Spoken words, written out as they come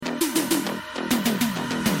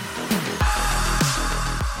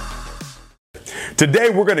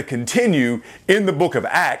Today we're going to continue in the book of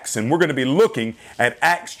Acts, and we're going to be looking at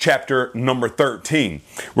Acts chapter number 13.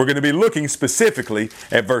 We're going to be looking specifically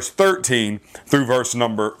at verse 13 through verse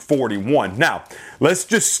number 41. Now, let's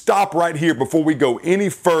just stop right here before we go any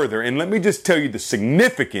further, and let me just tell you the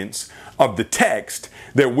significance of the text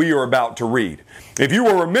that we are about to read. If you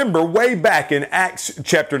will remember, way back in Acts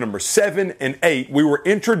chapter number 7 and 8, we were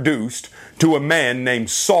introduced to a man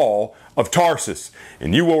named Saul of Tarsus.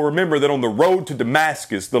 And you will remember that on the road to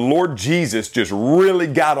Damascus, the Lord Jesus just really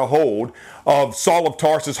got a hold of Saul of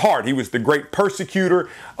Tarsus' heart. He was the great persecutor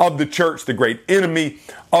of the church, the great enemy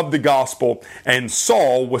of the gospel, and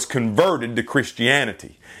Saul was converted to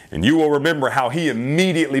Christianity. And you will remember how he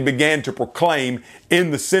immediately began to proclaim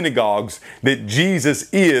in the synagogues that Jesus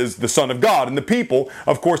is the Son of God. And the people,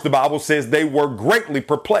 of course, the Bible says they were greatly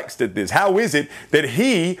perplexed at this. How is it that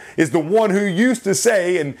he is the one who used to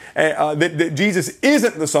say that Jesus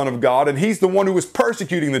isn't the Son of God, and he's the one who was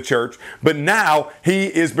persecuting the church, but now he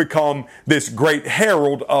is become this great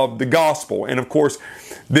herald of the gospel? And of course,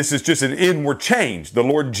 this is just an inward change. The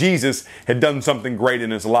Lord Jesus had done something great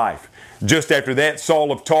in his life. Just after that,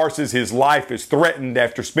 Saul of Tarsus, his life is threatened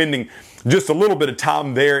after spending just a little bit of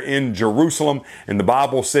time there in Jerusalem. And the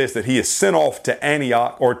Bible says that he is sent off to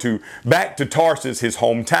Antioch, or back to Tarsus, his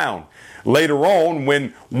hometown. Later on,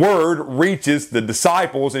 when word reaches the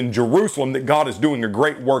disciples in Jerusalem that God is doing a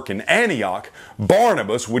great work in Antioch,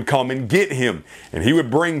 Barnabas would come and get him. And he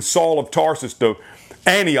would bring Saul of Tarsus to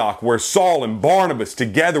Antioch, where Saul and Barnabas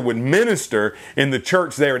together would minister in the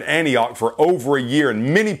church there in Antioch for over a year,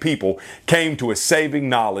 and many people came to a saving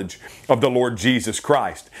knowledge of the Lord Jesus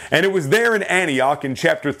Christ. And it was there in Antioch in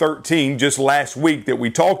chapter 13, just last week, that we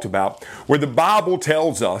talked about, where the Bible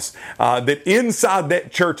tells us that inside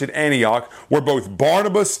that church at Antioch were both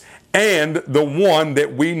Barnabas and the one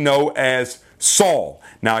that we know as Saul.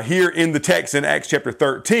 Now, here in the text in Acts chapter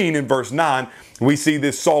 13 in verse 9, we see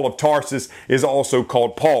this Saul of Tarsus is also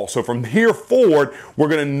called Paul. So from here forward, we're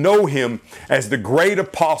going to know him as the great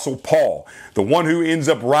apostle Paul, the one who ends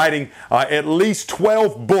up writing at least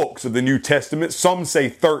 12 books of the New Testament. Some say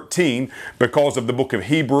 13 because of the book of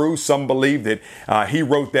Hebrews. Some believe that he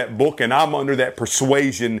wrote that book, and I'm under that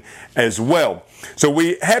persuasion as well. So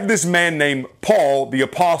we have this man named Paul the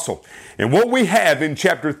apostle. And what we have in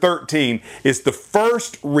chapter 13 is the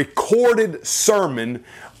first recorded sermon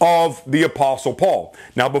of the apostle Paul.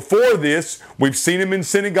 Now, before this, we've seen him in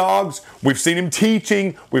synagogues, we've seen him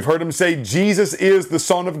teaching, we've heard him say Jesus is the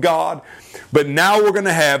Son of God. But now we're going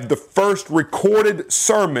to have the first recorded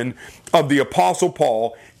sermon of the apostle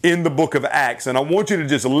Paul in the book of Acts. And I want you to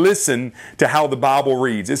just listen to how the Bible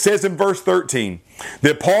reads. It says in verse 13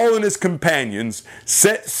 that Paul and his companions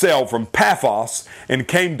set sail from Paphos and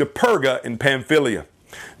came to Perga in Pamphylia.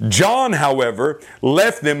 John, however,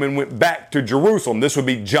 left them and went back to Jerusalem. This would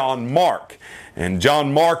be John Mark. And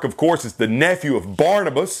John Mark, of course, is the nephew of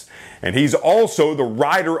Barnabas, and he's also the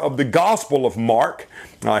writer of the Gospel of Mark.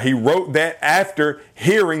 He wrote that after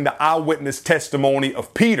hearing the eyewitness testimony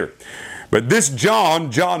of Peter. But this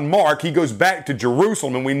John Mark, he goes back to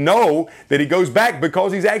Jerusalem, and we know that he goes back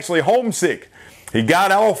because he's actually homesick. He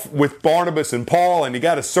got off with Barnabas and Paul, and he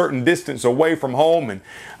got a certain distance away from home,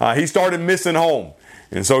 and he started missing home.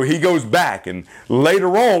 And so he goes back, and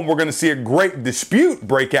later on we're going to see a great dispute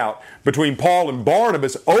break out between Paul and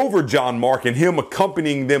Barnabas over John Mark and him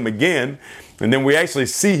accompanying them again. And then we actually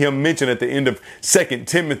see him mentioned at the end of 2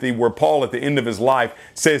 Timothy, where Paul at the end of his life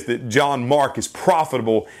says that John Mark is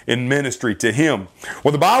profitable in ministry to him.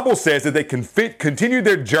 Well, the Bible says that they continued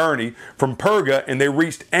their journey from Perga, and they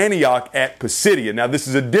reached Antioch at Pisidia. Now, this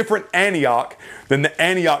is a different Antioch than the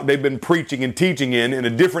Antioch they've been preaching and teaching in, and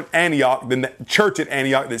a different Antioch than the church at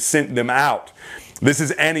Antioch that sent them out. This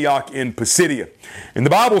is Antioch in Pisidia. And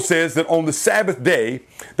the Bible says that on the Sabbath day,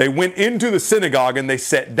 they went into the synagogue and they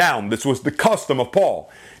sat down. This was the custom of Paul.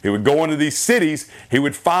 He would go into these cities. He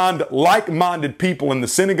would find like-minded people in the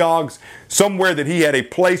synagogues, somewhere that he had a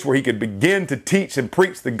place where he could begin to teach and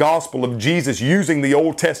preach the gospel of Jesus using the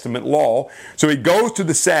Old Testament law. So he goes to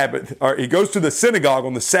the synagogue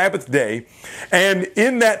on the Sabbath day, and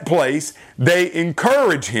in that place, they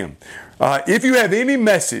encourage him. If you have any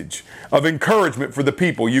message of encouragement for the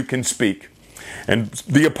people, you can speak. And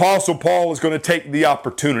the Apostle Paul is going to take the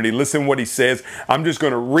opportunity. Listen what he says. I'm just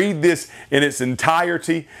going to read this in its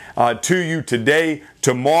entirety to you today.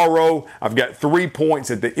 Tomorrow, I've got 3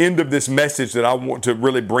 points at the end of this message that I want to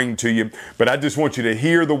really bring to you. But I just want you to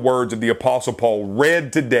hear the words of the Apostle Paul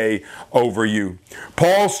read today over you.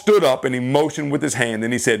 Paul stood up and he motioned with his hand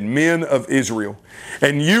and he said, "Men of Israel,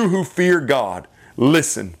 and you who fear God,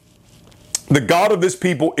 listen. The God of this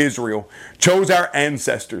people, Israel, chose our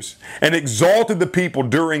ancestors and exalted the people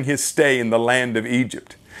during his stay in the land of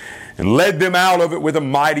Egypt and led them out of it with a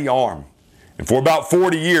mighty arm. And for about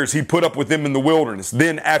 40 years, he put up with them in the wilderness.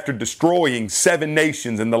 Then, after destroying 7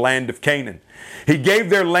 nations in the land of Canaan, he gave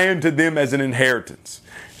their land to them as an inheritance.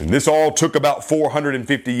 And this all took about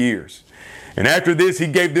 450 years. And after this, he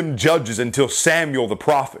gave them judges until Samuel the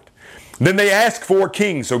prophet. Then they asked for a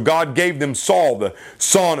king, so God gave them Saul, the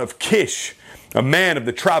son of Kish, a man of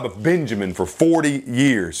the tribe of Benjamin, for 40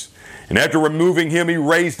 years. And after removing him, he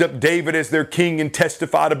raised up David as their king and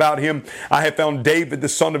testified about him, I have found David, the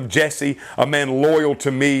son of Jesse, a man loyal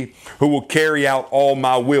to me, who will carry out all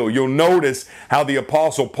my will. You'll notice how the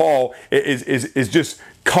Apostle Paul is just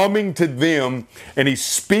coming to them, and he's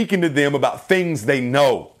speaking to them about things they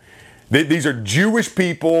know. These are Jewish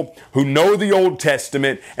people who know the Old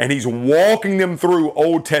Testament, and he's walking them through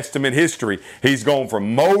Old Testament history. He's gone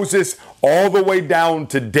from Moses all the way down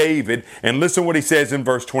to David. And listen what he says in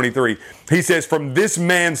verse 23. He says, from this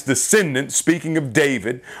man's descendants, speaking of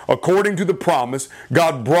David, according to the promise,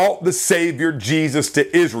 God brought the Savior Jesus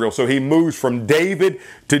to Israel. So he moves from David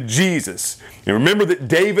to Jesus. And remember that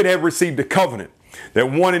David had received a covenant,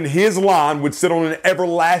 that one in his line would sit on an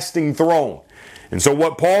everlasting throne. And so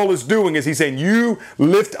what Paul is doing is he's saying, you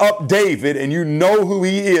lift up David and you know who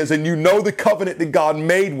he is and you know the covenant that God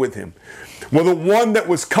made with him. Well, the one that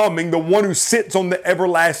was coming, the one who sits on the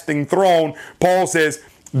everlasting throne, Paul says,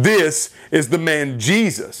 this is the man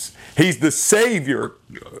Jesus. He's the Savior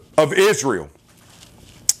of Israel.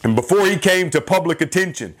 And before he came to public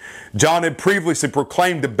attention, John had previously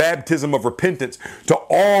proclaimed the baptism of repentance to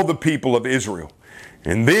all the people of Israel.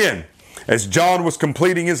 And then, as John was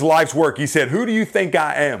completing his life's work, he said, who do you think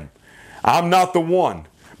I am? I'm not the one.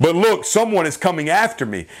 But look, someone is coming after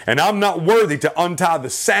me, and I'm not worthy to untie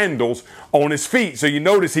the sandals on his feet. So you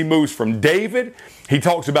notice he moves from David. He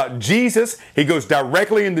talks about Jesus. He goes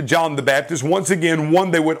directly into John the Baptist. Once again,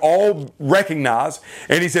 one they would all recognize.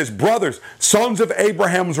 And he says, brothers, sons of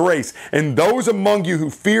Abraham's race, and those among you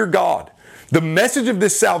who fear God, the message of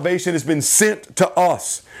this salvation has been sent to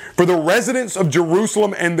us for the residents of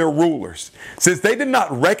Jerusalem and their rulers, since they did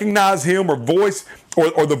not recognize him or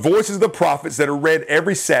the voices of the prophets that are read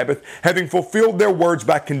every Sabbath, having fulfilled their words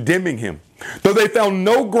by condemning him. Though they found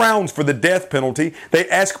no grounds for the death penalty, they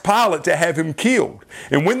asked Pilate to have him killed.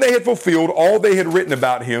 And when they had fulfilled all they had written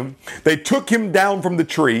about him, they took him down from the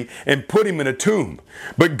tree and put him in a tomb.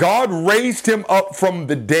 But God raised him up from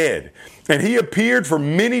the dead. And he appeared for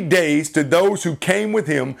many days to those who came with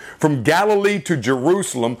him from Galilee to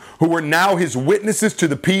Jerusalem, who were now his witnesses to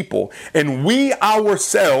the people. And we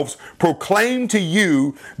ourselves proclaim to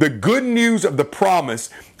you the good news of the promise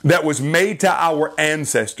that was made to our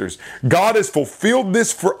ancestors. God has fulfilled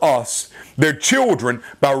this for us, their children,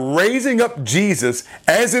 by raising up Jesus,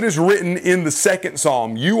 as it is written in the 2nd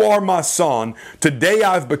Psalm, you are my son, today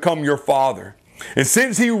I've become your father. And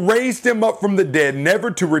since he raised him up from the dead, never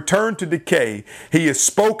to return to decay, he has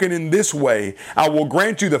spoken in this way, I will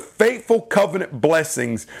grant you the faithful covenant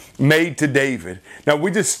blessings made to David. Now we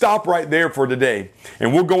just stop right there for today,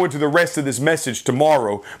 and we'll go into the rest of this message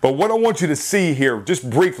tomorrow. But what I want you to see here, just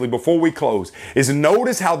briefly before we close, is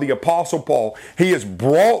notice how the Apostle Paul, he has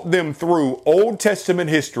brought them through Old Testament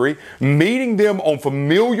history, meeting them on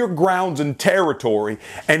familiar grounds and territory,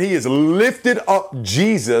 and he has lifted up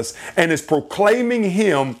Jesus and is proclaiming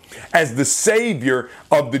him as the Savior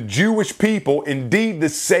of the Jewish people, indeed the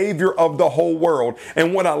Savior of the whole world.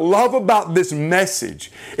 And what I love about this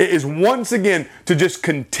message is, once again, to just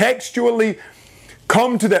contextually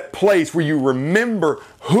come to that place where you remember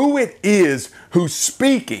who it is who's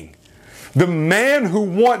speaking. The man who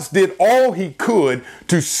once did all he could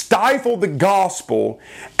to stifle the gospel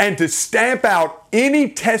and to stamp out any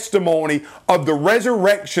testimony of the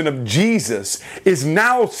resurrection of Jesus is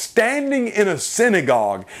now standing in a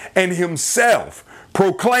synagogue and himself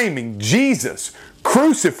proclaiming Jesus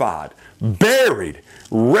crucified, buried,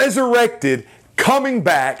 resurrected, coming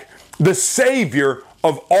back, the Savior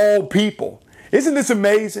of all people. Isn't this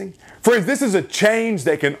amazing? Friends, this is a change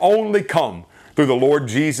that can only come through the Lord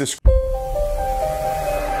Jesus Christ.